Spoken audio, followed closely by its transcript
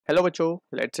Hello बच्चों,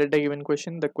 let's read the given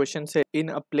question. The question says, in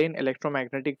a plane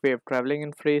electromagnetic wave traveling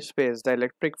in free space, the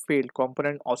electric field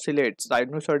component oscillates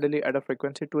sinusoidally at a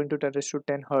frequency 2 into 10 raised to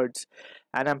 10 hertz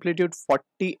and amplitude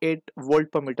 48 volt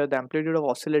per meter. The amplitude of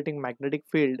oscillating magnetic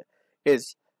field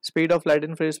is speed of light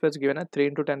in free space given at 3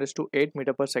 into 10 raised to 8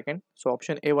 meter per second. So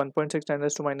option A 1.6 10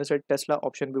 raised to minus 8 Tesla,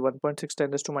 option B 1.6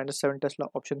 10 raised to minus 7 Tesla,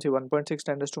 option C 1.6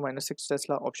 10 raised to minus 6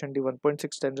 Tesla, option D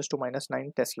 1.6 10 raised to minus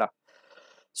 9 Tesla.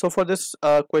 So for this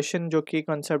question जो की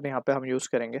concept यहाँ पे हम use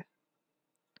करेंगे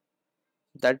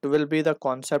that will be the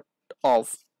concept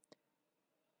of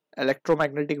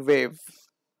electromagnetic wave,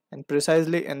 and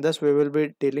precisely in this we will be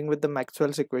dealing with the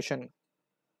Maxwell's equation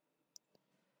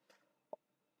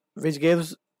which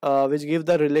gives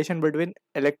the relation between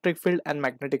electric field and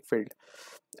magnetic field.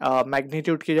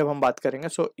 Magnitude की जब हम बात करेंगे,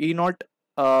 so E naught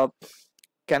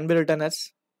can be written as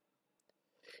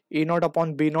E naught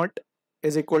upon B naught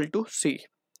is equal to C.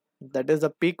 That is the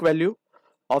peak value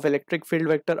of electric field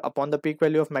vector upon the peak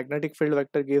value of magnetic field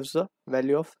vector gives the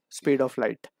value of speed of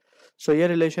light. So ये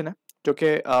relation है जो कि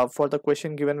for the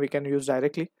question given we can use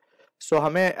directly. So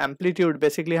हमें amplitude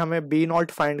basically हमें B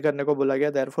naught find करने को बोला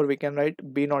गया, therefore we can write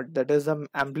B naught, that is the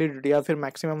amplitude या फिर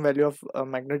maximum value of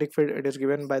magnetic field. It is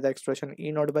given by the expression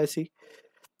E naught by C.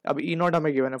 अब E naught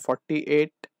हमें given है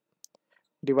 48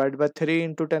 divided by 3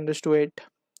 into 10 raised to 8.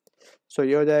 So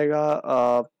ये हो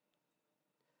जाएगा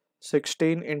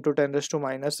 16 into 10 raised to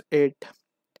minus 8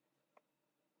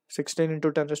 16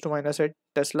 into 10 raised to minus 8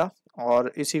 Tesla,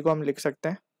 और इसी को हम लिख सकते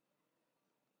हैं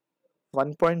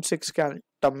 1.6 के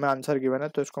टर्म में आंसर गिवन है,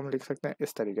 तो इसको हम लिख सकते हैं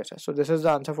इस तरीके से. So this is the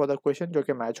answer for the question जो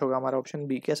कि मैच होगा हमारा ऑप्शन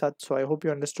बी के साथ. सो I hope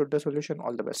you understood the solution.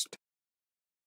 All the best.